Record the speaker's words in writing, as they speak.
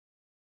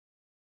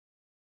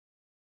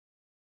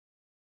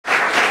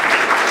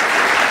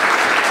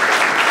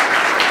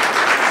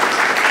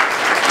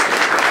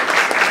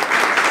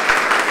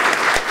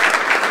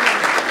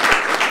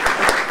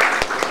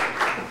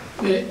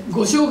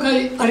ご紹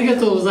介ありが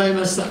とうござい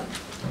ました。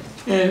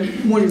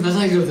森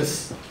正弘で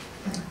す。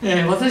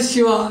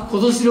私は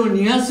今年の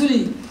2月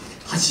に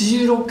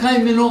86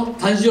回目の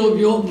誕生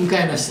日を迎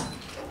えました。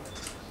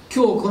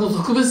今日この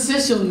特別セッ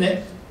ション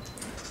で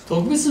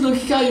特別の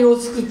機会を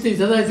作ってい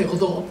ただいたこ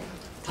とを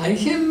大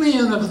変名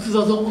誉なこと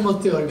だと思っ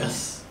ておりま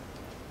す。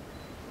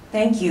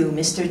Thank you,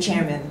 Mr.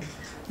 Chairman.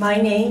 My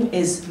name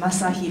is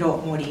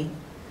Masahiro Mori.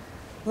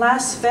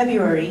 Last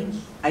February,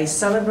 I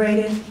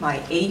celebrated my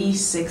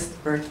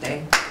 86th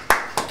birthday.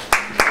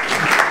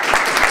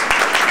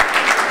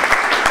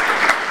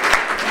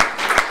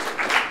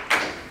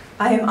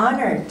 I am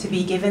honored to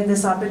be given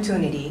this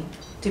opportunity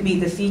to be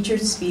the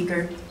featured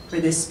speaker for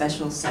this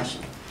special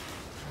session.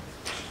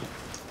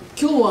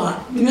 今日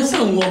は皆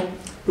さんを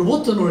ロボ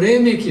ットの黎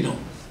明期の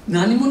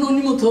何者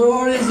にもとら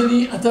われず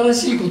に新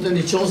しいこと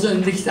に挑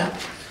戦できた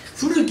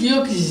古き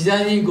良き時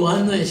代にご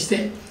案内し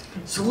て、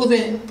そこ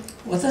で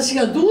私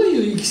がどう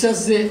いういきさ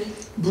つで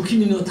不気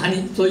味の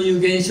谷という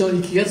現象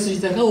に気がつい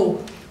たか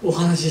をお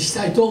話しし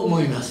たいと思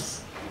いま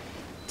す。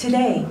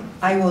Today,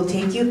 I will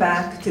take you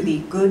back to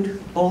the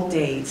good old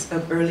days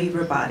of early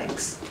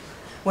robotics,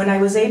 when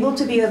I was able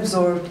to be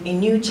absorbed in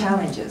new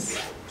challenges,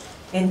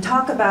 and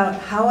talk about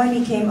how I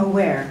became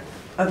aware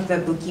of the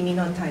Bukimi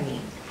no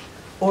Tani,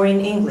 or in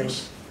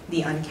English,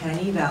 the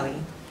Uncanny Valley.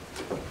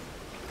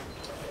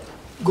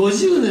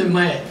 50年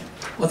前、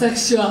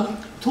私は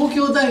東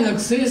京大学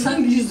生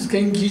産技術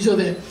研究所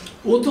で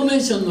オートメー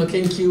ションの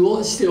研究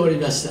をしており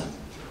ました。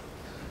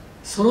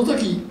その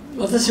時、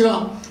私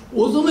は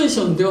オートメーシ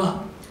ョンで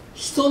は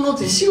人の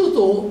手仕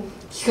事を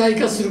機械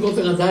化するこ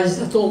とが大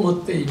事だと思っ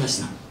ていま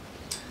した。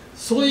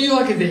そういう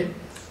わけで、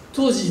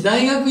当時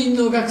大学院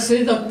の学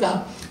生だっ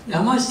た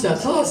山下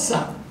忠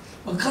さ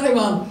ん、彼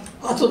は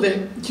後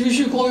で九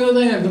州工業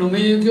大学の名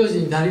誉教授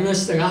になりま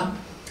したが、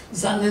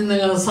残念な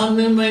がら3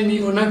年前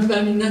にお亡くな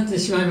りになって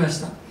しまいまし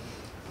た。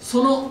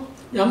その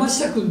山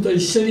下君と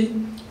一緒に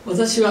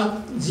私は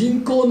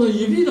人工の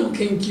指の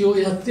研究を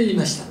やってい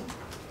ました。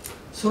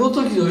その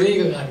時の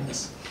映画がありま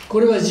す。こ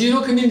れは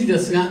16ミリで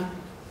すが、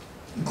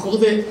ここ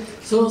で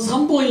その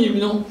3本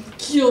指の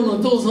器用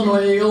の動作の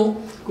映画を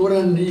ご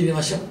覧に入れ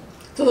ましょう。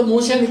ただ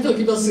申し上げてお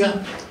きますが、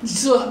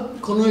実は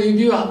この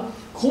指は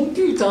コン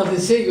ピューターで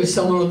制御し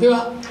たもので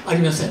はあ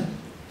りません。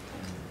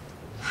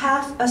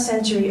Half a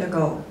century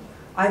ago,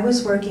 I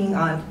was working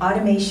on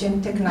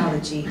automation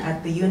technology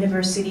at the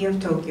University of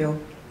Tokyo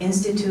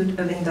Institute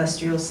of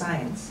Industrial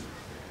Science.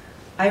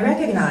 I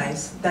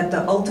recognize that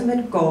the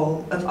ultimate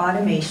goal of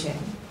automation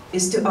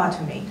is to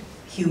automate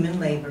human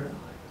labor.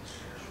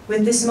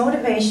 With this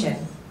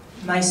motivation,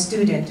 my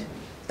student,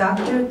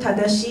 Dr.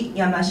 Tadashi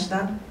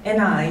Yamashita,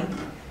 and I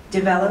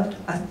developed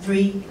a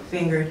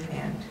three-fingered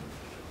hand.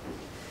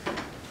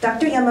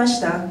 Dr.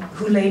 Yamashita,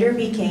 who later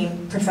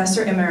became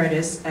Professor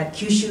Emeritus at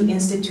Kyushu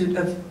Institute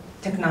of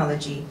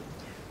Technology,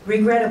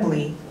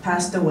 regrettably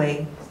passed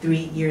away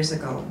 3 years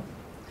ago.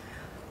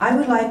 I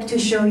would like to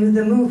show you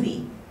the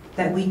movie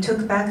that we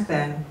took back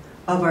then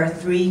of our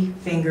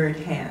three-fingered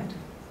hand.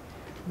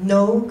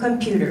 No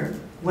computer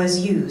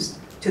was used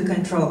to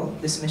control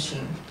this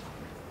machine.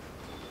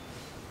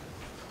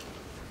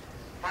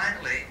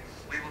 Finally,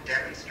 we will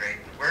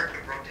demonstrate the work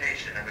of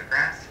rotation of a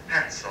grass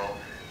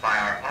pencil by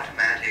our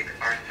automatic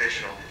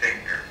artificial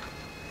finger.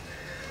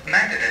 The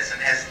mechanism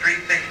has 3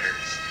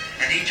 fingers,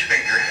 and each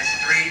finger has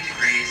 3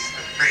 degrees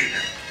of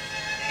freedom.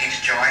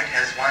 Each joint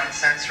has 1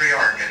 sensory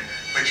organ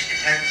which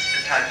detects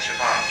the touch of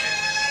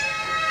objects.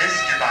 This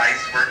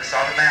device works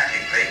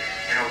automatically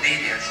in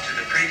obedience to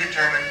the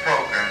predetermined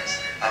programs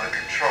of a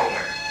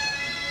controller.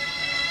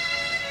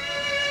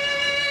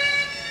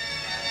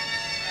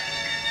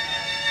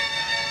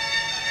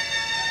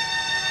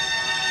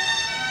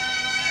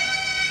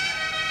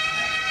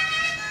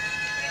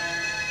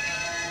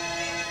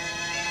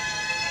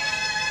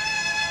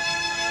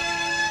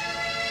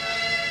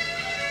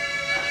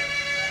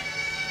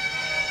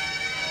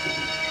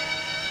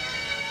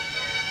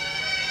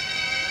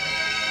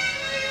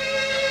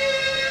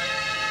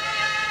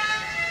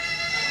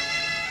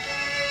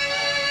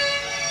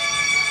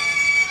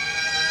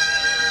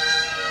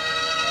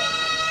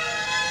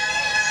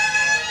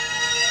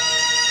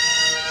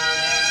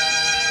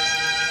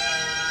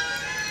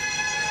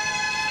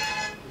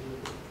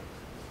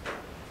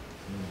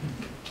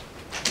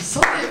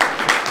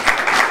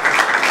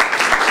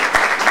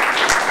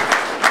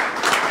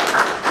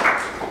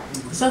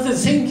さて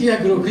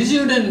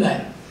1960年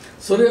代、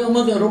それは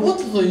まだロボッ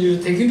トとい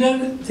うテクニ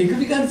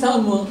カルター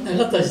ムもな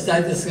かった時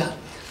代ですが、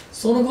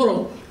その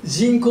頃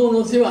人工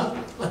の手は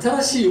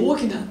新しい大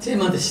きなテ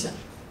ーマでした。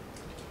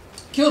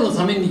今日の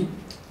ために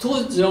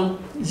当時の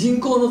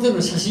人工の手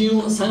の写真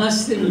を探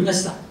してみま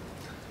した。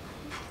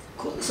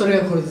それ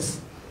がこれで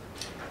す。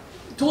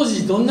当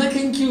時どんな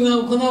研究が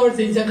行われ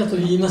ていたかと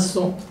いいます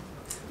と、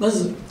ま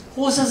ず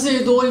放射性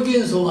同位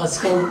元素を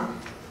扱う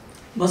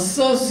マス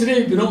タースレ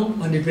ーブの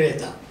マニピュレー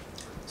ター、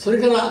それ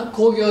から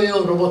工業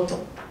用ロボット、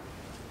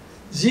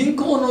人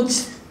工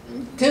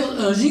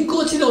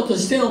知能と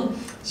しての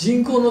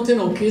人工の手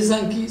の計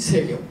算機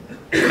制御、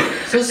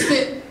そし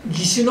て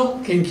義手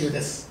の研究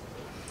です。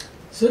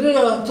それ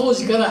らは当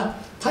時から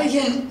大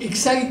変エキ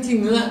サイティ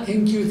ングな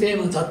研究テ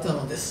ーマだった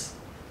のです。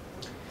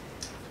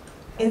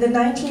In the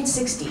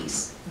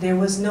 1960s, there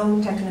was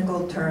no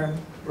technical term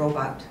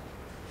robot.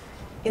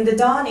 In the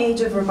dawn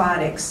age of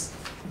robotics,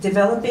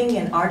 developing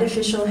an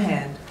artificial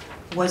hand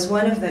was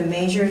one of the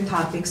major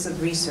topics of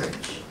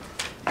research.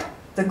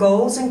 The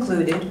goals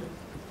included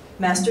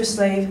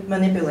master-slave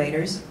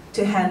manipulators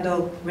to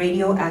handle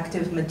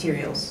radioactive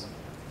materials,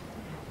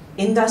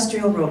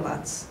 industrial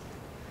robots,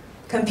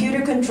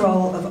 computer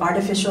control of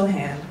artificial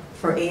hand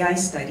for AI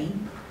study,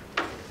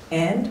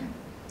 and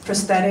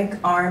prosthetic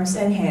arms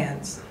and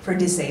hands for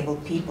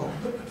disabled people.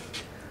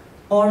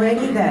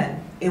 Already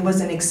then, it was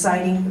an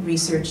exciting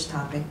research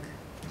topic.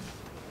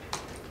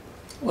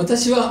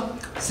 私は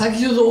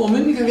先ほどお目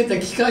にかけた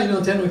機械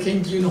の手の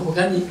研究のほ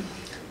かに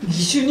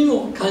義手に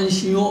も関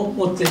心を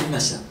持っていま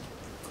した。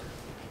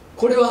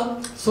これは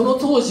その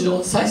当時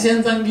の最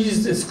先端技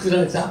術で作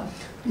られた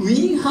ウ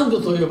ィンハンド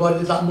と呼ば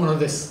れたもの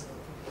です。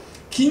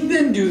筋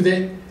電流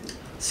で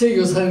制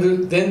御され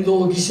る電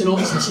動義手の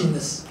写真で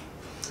す。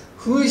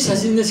古い写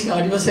真でしか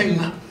ありません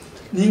が、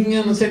人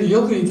間の手に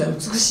よく似た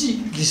美し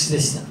い義手で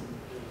した。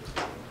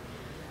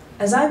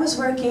As I was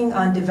working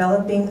on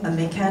developing a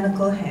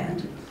mechanical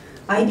hand,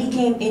 I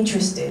became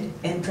interested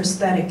in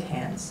prosthetic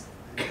hands.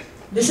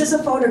 This is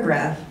a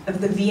photograph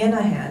of the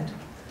Vienna hand,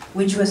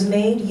 which was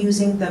made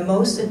using the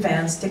most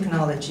advanced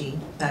technology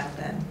back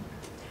then.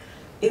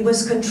 It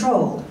was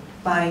controlled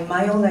by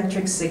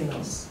myoelectric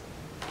signals.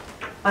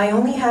 I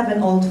only have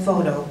an old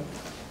photo,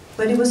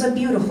 but it was a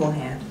beautiful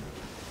hand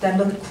that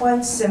looked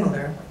quite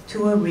similar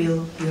to a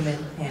real human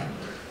hand.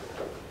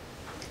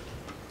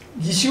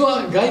 義手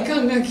は外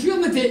観が極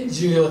めて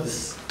重要で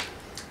す。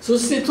そ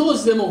して当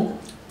時でも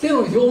手の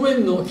表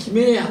面のキ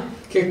メや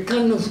血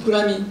管の膨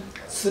らみ、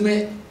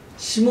爪、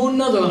指紋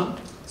などが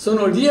そ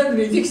のリア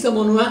ルにできた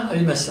ものがあ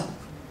りました。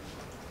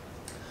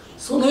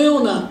そのよ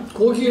うな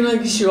高級な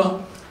義手は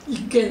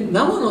一見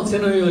生の手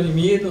のように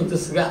見えるので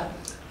すが、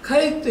か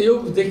えって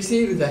よくできて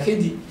いるだけ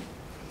に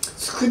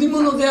作り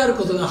物である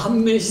ことが判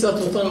明した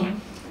途端、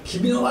気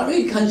味の悪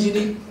い感じ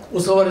に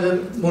襲われ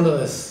るもの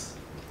です。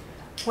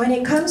When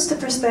it comes to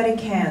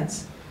prosthetic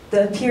hands,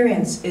 the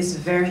appearance is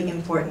very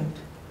important.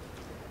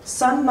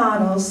 Some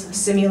models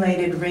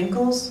simulated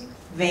wrinkles,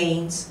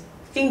 veins,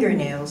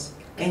 fingernails,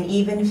 and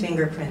even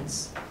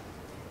fingerprints.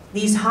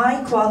 These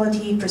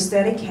high-quality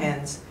prosthetic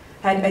hands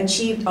had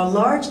achieved a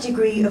large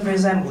degree of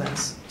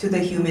resemblance to the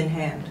human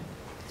hand.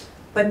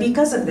 But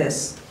because of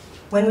this,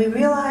 when we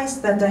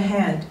realize that the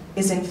hand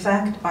is in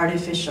fact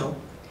artificial,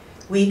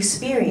 we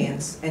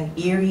experience an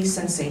eerie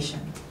sensation.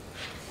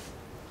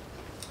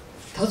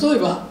 例え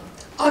ば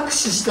握手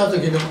した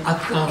時の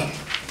圧感、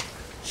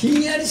ひ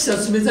んやりし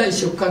た冷たい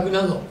触覚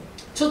など、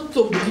ちょっ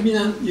と不気味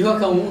な違和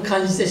感を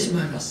感じてし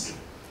まいます。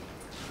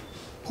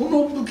こ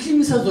の不気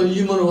味さと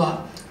いうもの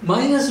は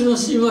マイナスの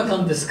親和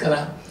感ですか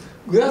ら、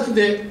グラフ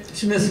で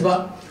示せ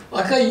ば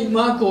赤い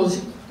マークを施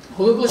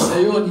した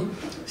ように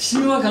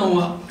親和感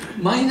は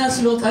マイナ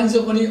スの谷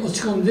底に落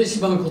ち込んでし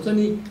まうこと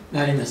に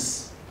なりま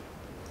す。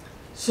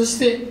そし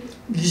て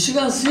義手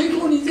が成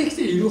功にでき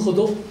ているほ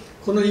ど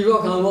この違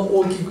和感は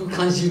大きく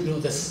感じる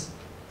のです。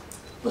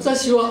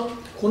私は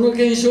この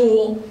現象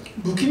を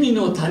不気味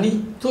の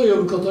谷と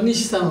呼ぶことに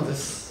したので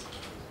す。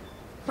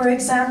For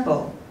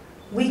example,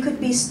 we could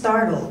be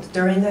startled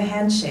during the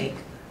handshake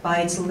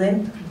by its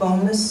limp,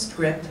 boneless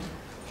grip,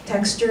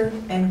 texture,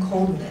 and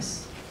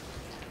coldness.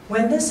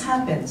 When this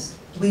happens,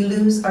 we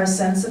lose our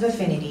sense of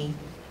affinity,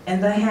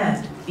 and the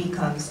hand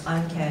becomes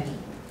uncanny.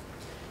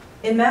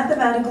 In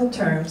mathematical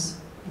terms,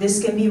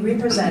 this can be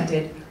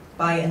represented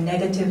by a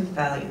negative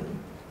value.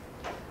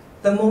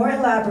 The more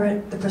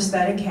elaborate the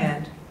prosthetic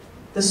hand,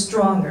 the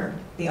stronger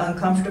the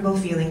uncomfortable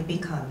feeling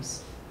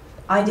becomes.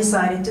 I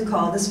decided to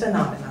call this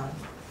phenomenon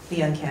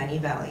the Uncanny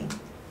Valley.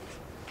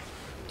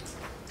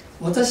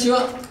 私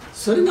は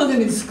それまで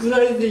に作ら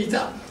れてい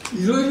た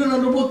いろいろな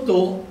ロボッ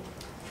トを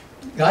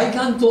外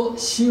観と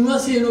親和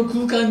性の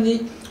空間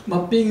にマ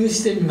ッピング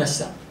してみまし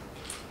た。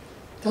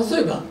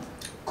例えば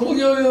工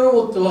業用ロ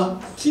ボット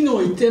は機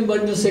能一点張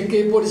りの設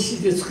計ポリシ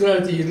ーで作ら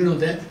れているの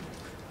で、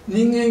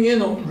人間へ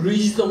の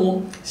類似度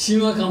も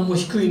親和感も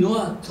低いの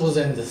は当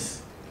然で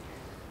す。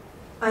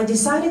I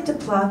decided to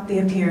plot the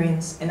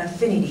appearance and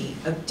affinity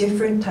of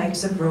different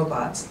types of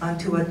robots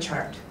onto a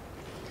chart.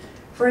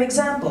 For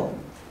example,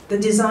 the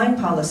design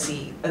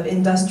policy of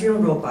industrial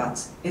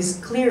robots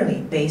is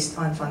clearly based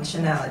on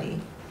functionality.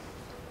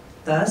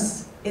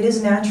 Thus, it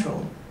is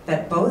natural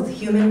that both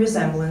human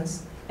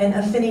resemblance and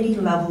affinity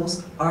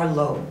levels are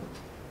low.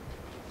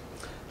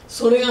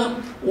 それが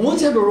おも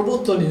ちゃのロボ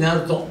ットにな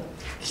ると、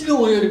機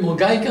能よりも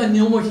外観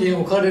に重きが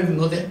置かれる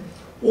ので、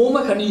大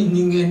まかに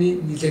人間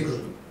に似てくる。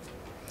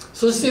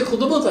そして子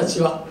どもたち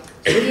は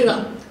それ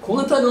ら小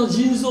型の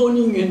人造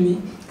人間に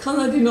か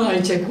なりの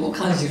愛着を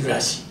感じる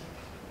らしい。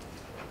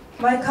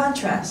By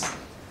contrast,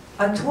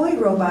 a toy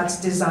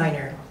robot's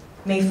designer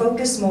may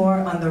focus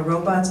more on the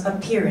robot's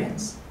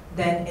appearance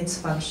than its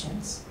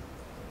functions.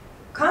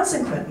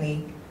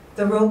 Consequently,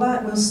 the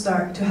robot will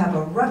start to have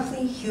a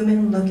roughly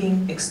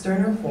human-looking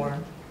external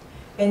form,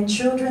 and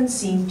children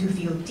seem to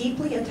feel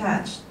deeply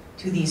attached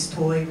to these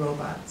toy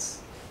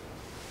robots.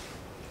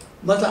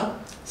 また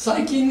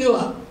最近で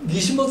は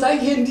義手も大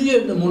変リア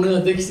ルなもの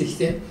ができてき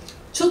て、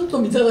ちょっと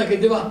見ただけ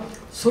では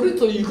それ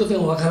ということ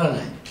がわからない。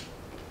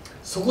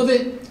そこ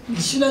で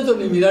義手など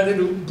で見られ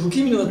る不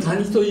気味の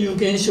谷という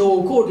現象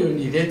を考慮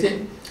に入れて、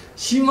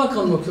神話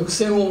観の曲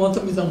線をま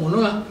とめたもの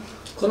が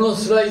この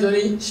スライド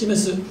に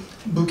示す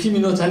不気味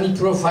の谷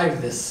プロファイ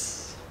ルで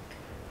す。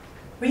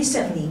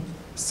Recently,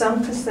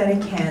 some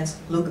prosthetic hands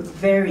look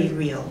very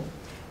real,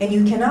 and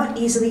you cannot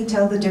easily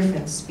tell the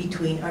difference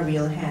between a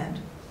real hand.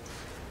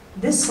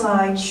 This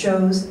slide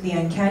shows the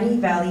Uncanny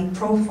Valley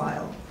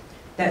profile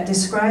that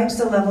describes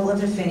the level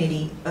of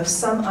affinity of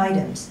some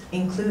items,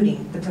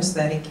 including the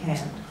prosthetic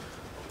hand.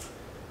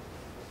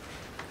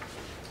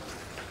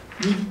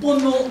 日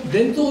本の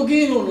伝統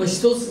芸能の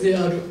一つで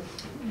ある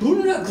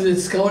文楽で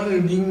使われ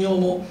る人形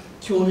も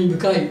興味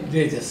深い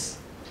例です。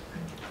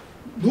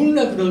文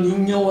楽の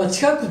人形は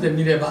近くで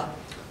見れば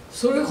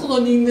それほど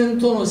人間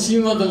との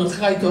親和度が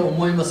高いとは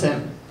思いませ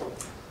ん。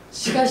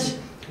しかし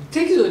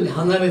適度に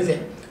離れ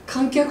て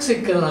観客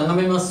席から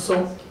眺めます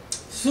と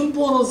寸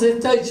法の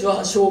絶対値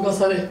は消化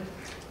され、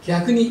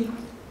逆に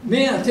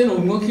目や手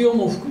の動きを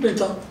も含め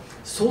た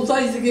相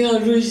対的な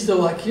類似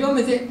度は極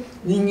めて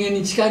人間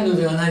に近いの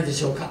ではないで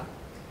しょうか。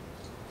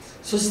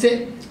そし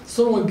て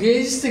その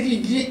芸術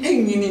的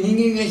演技に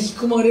人間が引き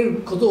込まれ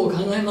ることを考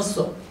えます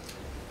と、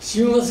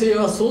親和性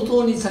は相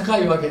当に高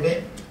いわけ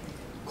で、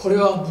これ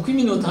は不気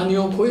味の谷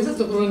を越えた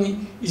ところ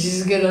に位置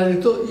づけられ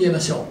ると言えま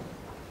しょ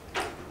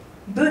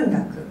う。文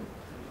楽,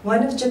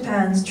 one of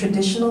Japan's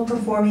traditional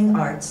performing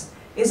arts,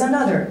 is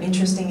another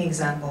interesting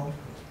example.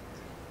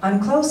 On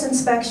close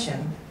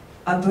inspection,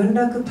 a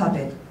bunraku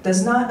puppet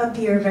does not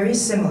appear very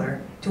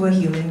similar to a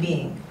human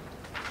being.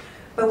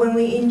 But when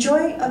we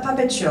enjoy a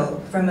puppet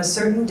show from a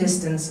certain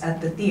distance at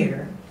the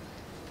theater,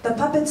 the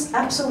puppet's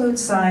absolute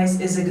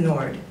size is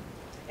ignored,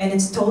 and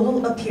its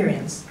total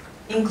appearance,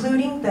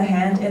 including the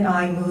hand and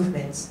eye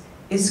movements,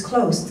 is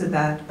close to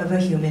that of a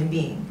human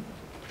being.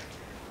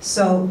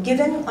 So,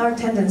 given our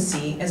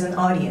tendency as an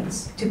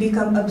audience to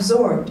become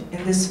absorbed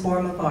in this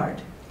form of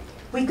art,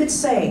 we could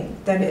say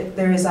that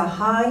there is a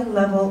high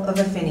level of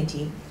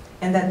affinity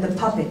and that the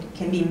puppet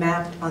can be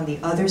mapped on the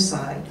other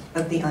side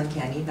of the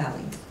Uncanny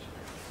Valley.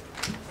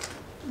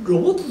 ロ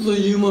ボットと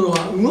いうもの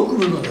は動く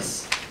もので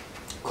す。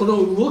こ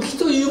の動き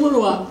というもの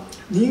は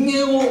人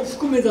間を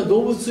含めた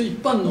動物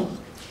一般の、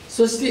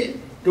そして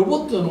ロ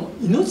ボットの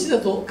命だ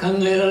と考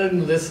えられる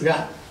のです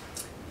が、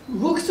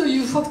動きと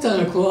いうファクタ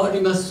ーが加わ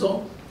ります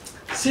と、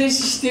静止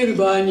している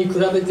場合に比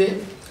べ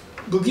て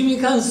不気味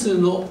関数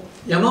の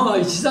山は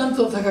一段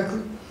と高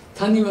く、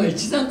谷は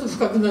一段と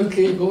深くなる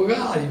傾向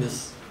がありま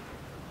す。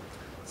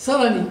さ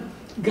らに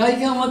外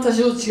観は多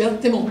少違っ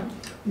ても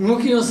動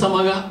きの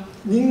様が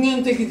人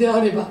間的であ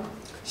れば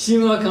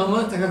親和感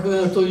は高く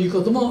なるという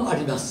こともあ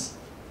ります。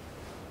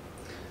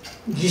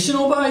義手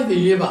の場合で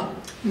言えば、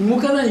動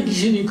かない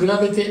義手に比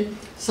べて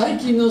最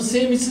近の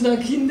精密な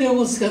筋電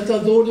を使った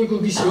動力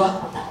義手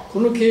は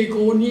この傾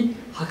向に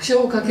拍車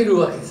をかける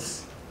わけで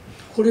す。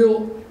これ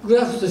をグ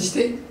ラフとし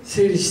て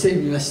整理して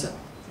みました。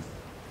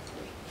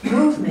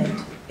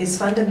Movement is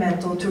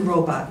fundamental to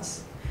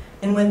robots,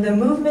 and when the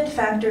movement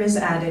factor is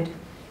added,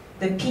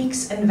 the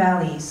peaks and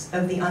valleys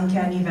of the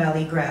Uncanny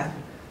Valley graph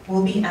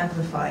will be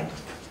amplified.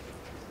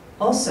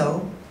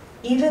 Also,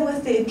 even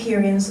with the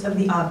appearance of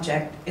the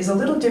object is a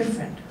little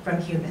different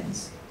from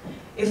humans,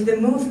 if the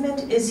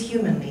movement is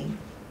humanly,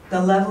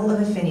 the level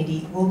of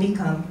affinity will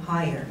become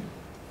higher.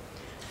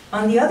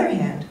 On the other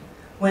hand,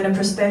 when a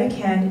prosthetic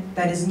hand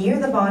that is near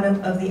the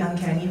bottom of the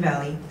Uncanny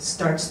Valley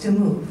starts to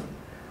move,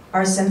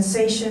 our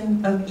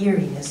sensation of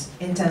eeriness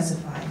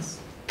intensifies.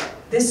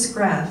 This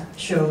graph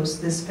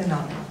shows this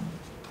phenomenon.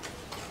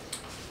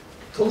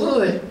 とこ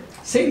ろで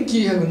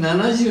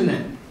1970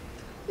年、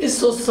エ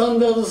ストスタン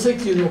ダード石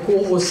油の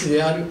広報誌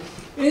である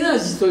エナ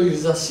ジーという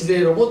雑誌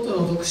でロボッ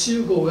トの特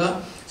集号が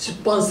出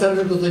版さ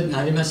れることに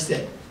なりまし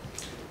て、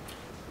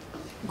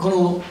こ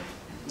の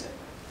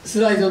ス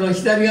ライドの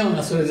左側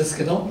がそれです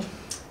けど、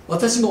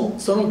私も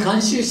その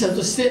監修者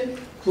として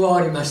加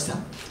わりました。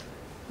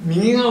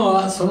右側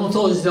はその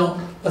当時の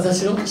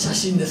私の写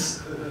真で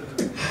す。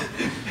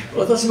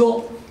私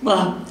も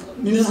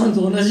皆さん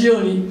と同じよ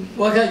うに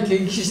若い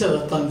研究者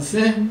だったんです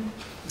ね。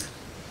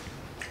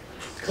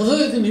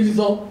数えてみる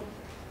と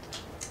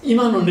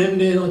今の年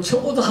齢のち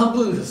ょうど半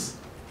分です。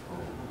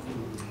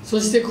そ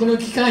してこの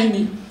機会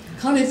に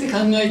かねて考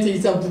えて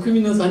いた不気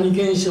味の谷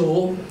現象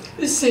を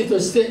エッセイと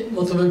して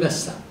まとめま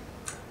した。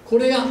こ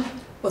れが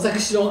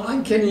私のア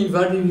ンキャニー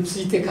バリーにつ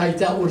いて書い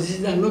たオリ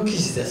ジナルの記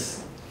事で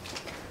す。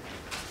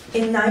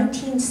In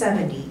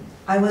 1970,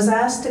 I was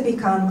asked to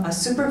become a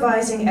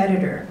supervising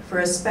editor for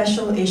a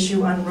special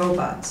issue on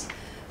robots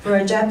for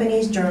a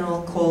Japanese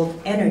journal called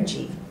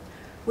Energy,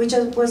 which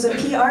was a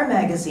PR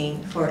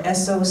magazine for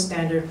Esso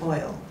Standard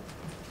Oil.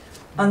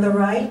 On the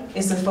right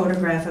is a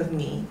photograph of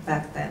me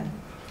back then.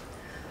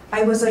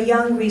 I was a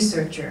young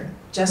researcher,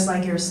 just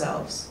like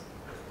yourselves,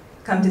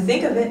 Come to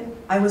think of it,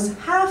 I was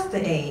half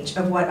the age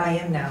of what I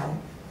am now.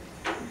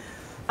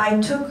 I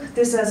took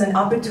this as an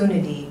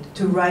opportunity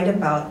to write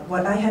about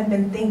what I had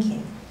been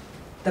thinking,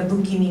 the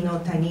Bukimi no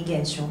Tani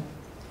Gensho.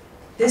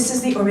 This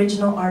is the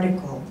original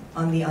article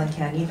on the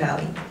Uncanny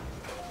Valley.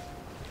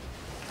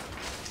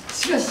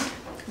 しかし、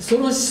そ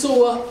の思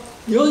想は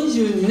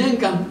42年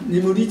間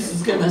眠り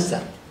続けまし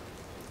た。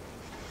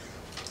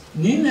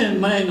2年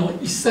前の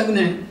一昨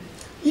年、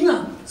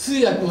今通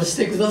訳をし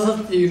てくださ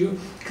っている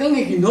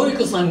影木典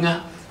子さん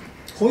が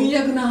翻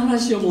訳の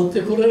話を持っ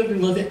てこられる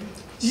まで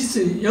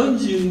実に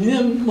42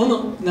年も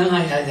の長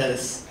い間で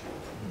す。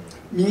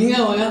右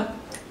側が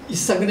一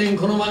昨年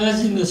このマガ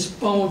ジンの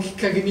出版をきっ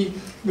かけに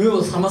目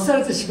を覚まさ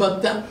れてしま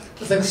った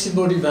私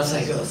森正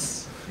弘で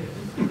す。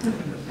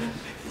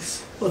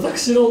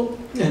私の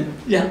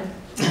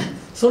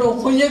その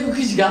翻訳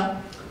記事が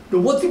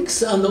ロボティク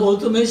ス&オー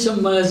トメーショ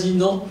ンマガジン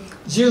の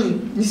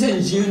準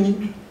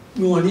2012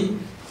号に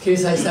掲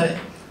載され、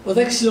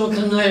私の考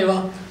え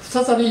は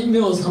再び目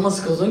を覚ま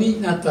すことに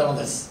なったの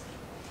です。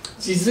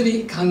実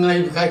に感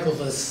慨深いこ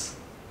とです。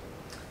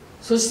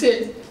そし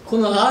てこ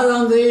の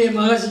R&A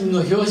マガジンの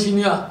表紙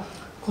には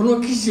こ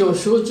の記事を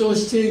象徴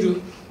してい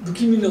る不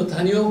気味の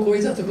谷を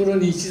越えたところ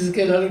に位置づ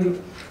けられる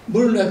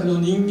文楽の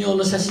人形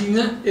の写真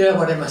が選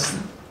ばれまし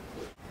た。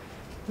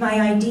My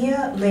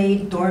idea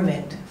lay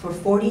dormant for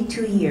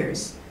 42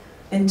 years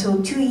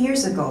until 2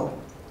 years ago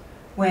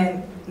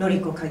when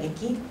Noriko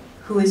Kageki,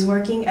 who is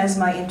working as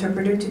my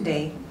interpreter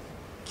today,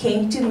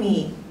 came to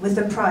me with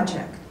a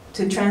project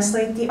to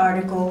translate the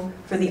article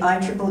for the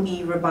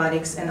IEEE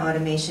Robotics and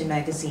Automation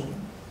magazine.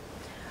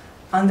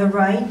 On the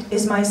right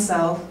is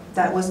myself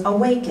that was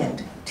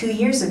awakened 2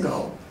 years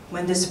ago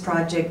when this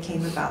project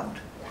came about.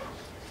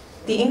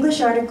 The English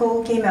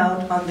article came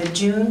out on the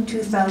June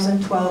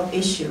 2012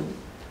 issue,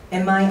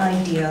 and my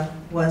idea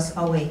was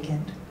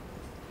awakened.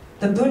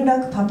 The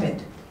Bundak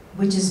puppet,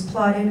 which is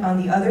plotted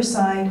on the other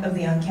side of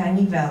the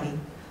Uncanny Valley,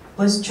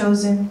 was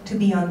chosen to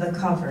be on the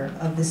cover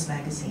of this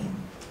magazine.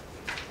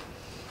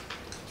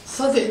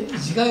 さて、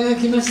時間が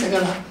来ました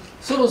から、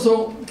そろそ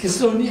ろ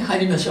結論に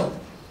入りましょう。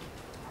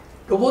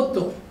ロボッ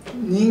ト、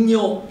人形、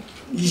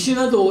義手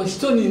などを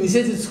人に似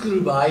せて作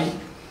る場合、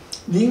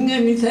人間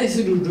に対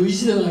する類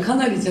似度がか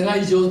なり高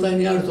い状態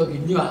にあるとき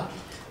には、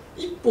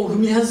一歩踏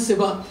み外せ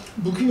ば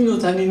不気味の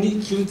谷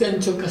に急転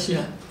直下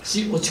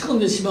し落ち込ん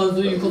でしまう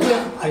ということが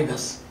ありま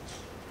す。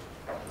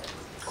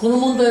この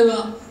問題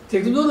は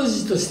テクノロ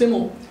ジーとして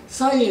も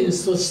サイエン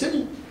スとして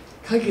も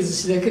解決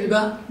しなけれ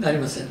ばなり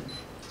ません。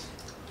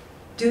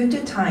Due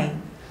to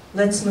time,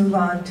 let's move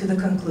on to the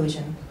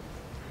conclusion.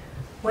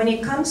 When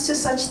it comes to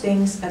such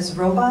things as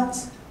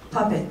robots,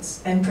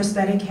 puppets, and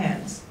prosthetic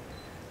hands,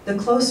 the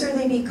closer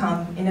they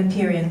become in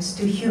appearance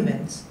to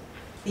humans,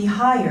 the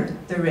higher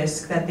the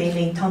risk that they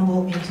may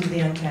tumble into the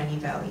Uncanny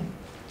Valley.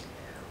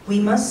 We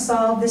must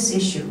solve this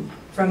issue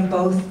from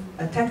both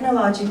a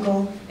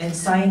technological and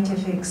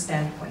scientific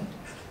standpoint.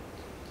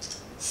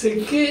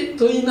 設計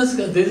といいます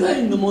かデザ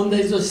インの問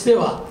題として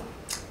は、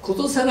こ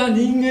とさら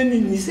人間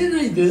に似せな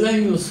いデザ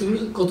インをす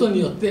ること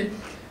によって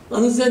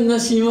安全な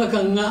親和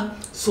感が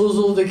想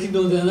像でき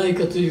るのではない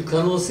かという可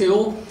能性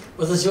を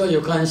私は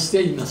予感し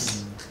ていま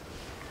す。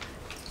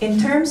In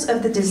terms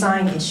of the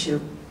design issue,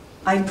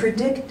 I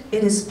predict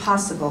it is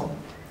possible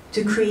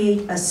to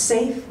create a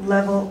safe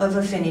level of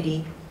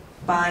affinity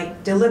by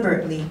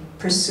deliberately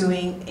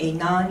pursuing a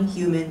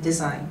non-human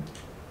design.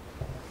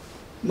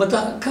 ま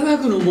た科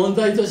学の問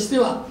題として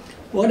は、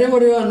我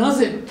々はな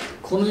ぜ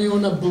このよ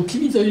うな不気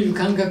味という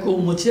感覚を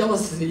持ち合わ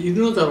せてい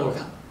るのだろう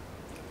か。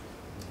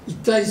一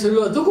体それ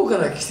はどこか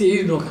ら来てい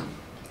るのか。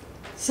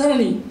さら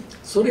に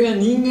それが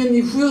人間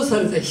に付与さ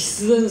れた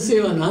必然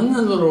性は何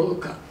なのだろう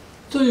か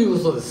という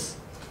ことです。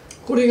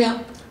これ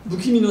が不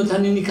気味の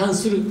谷に関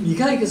する未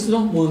解決の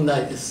問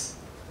題です。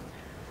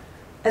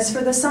As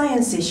for the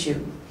science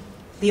issue,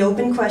 the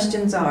open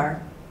questions are: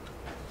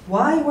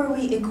 why were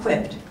we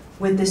equipped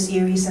with this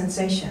eerie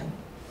sensation?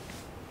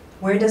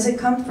 Where does it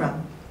come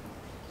from?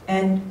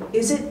 And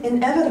is it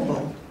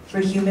inevitable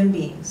for human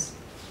beings?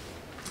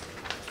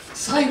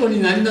 最後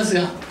になります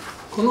が、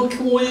この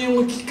講演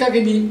をきっか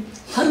けに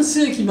半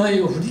世紀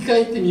前を振り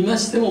返ってみま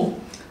しても、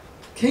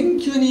研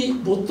究に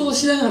没頭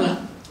しながら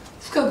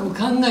深く考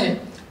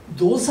え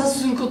洞察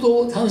すること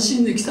を楽し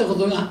んできたこ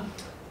とが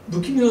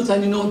不気味の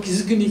谷の気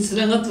づきにつ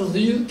ながったと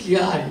いう気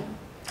があり、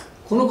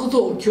このこ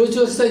とを強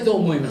調したいと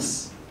思いま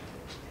す。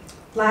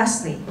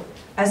Lastly,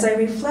 as I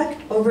reflect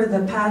over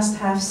the past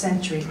half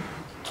century,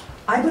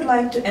 I would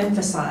like to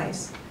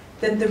emphasize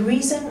that the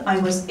reason I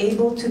was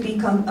able to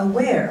become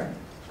aware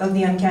of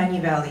the Uncanny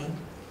Valley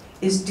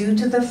is due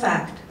to the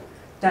fact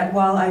that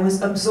while I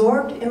was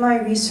absorbed in my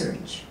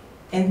research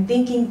and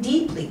thinking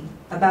deeply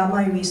about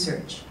my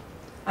research,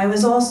 I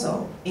was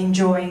also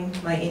enjoying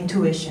my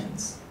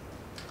intuitions.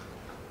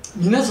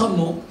 皆さん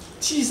も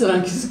小さ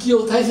な気づき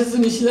を大切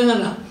にしなが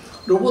ら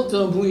ロボッ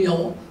トの分野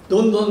を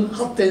どんどん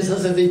発展さ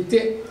せていっ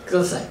てく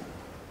ださい。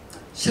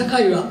社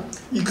会は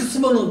いくつ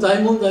もの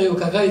大問題を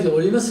抱えてお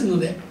りますの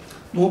で、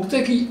目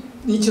的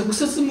に直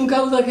接向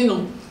かうだけ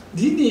の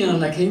リニア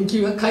な研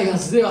究開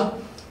発では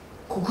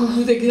克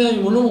服できない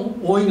ものも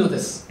多いので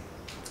す。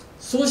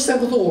そうした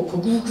ことを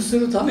克服す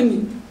るため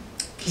に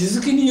気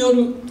づきによ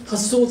る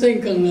発想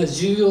転換が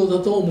重要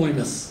だと思い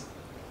ます。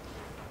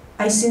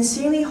I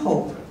sincerely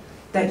hope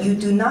that you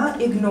do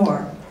not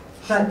ignore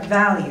but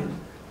value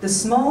the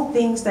small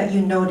things that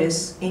you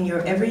notice in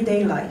your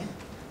everyday life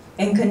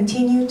and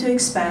continue to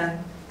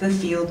expand the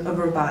field of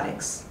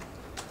robotics.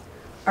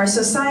 Our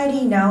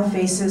society now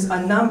faces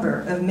a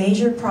number of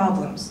major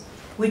problems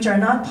which are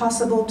not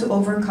possible to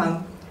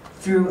overcome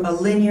through a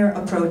linear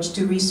approach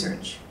to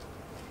research,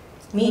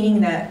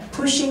 meaning that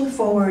pushing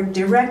forward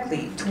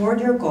directly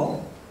toward your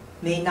goal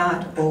may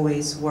not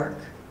always work.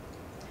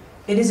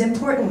 It is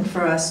important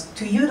for us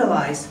to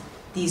utilize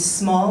these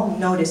small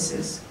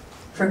notices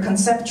for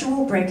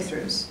conceptual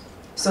breakthroughs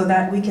so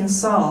that we can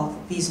solve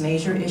these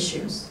major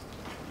issues.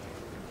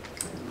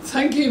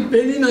 Thank you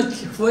very much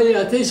for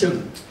your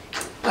attention.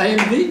 I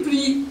am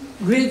deeply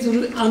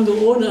grateful and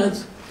honored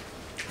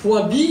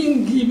for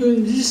being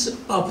given this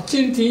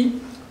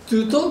opportunity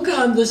to talk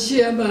and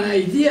share my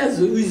ideas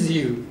with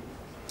you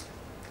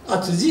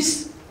at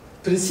this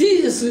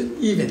prestigious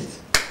event.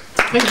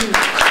 Thank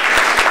you.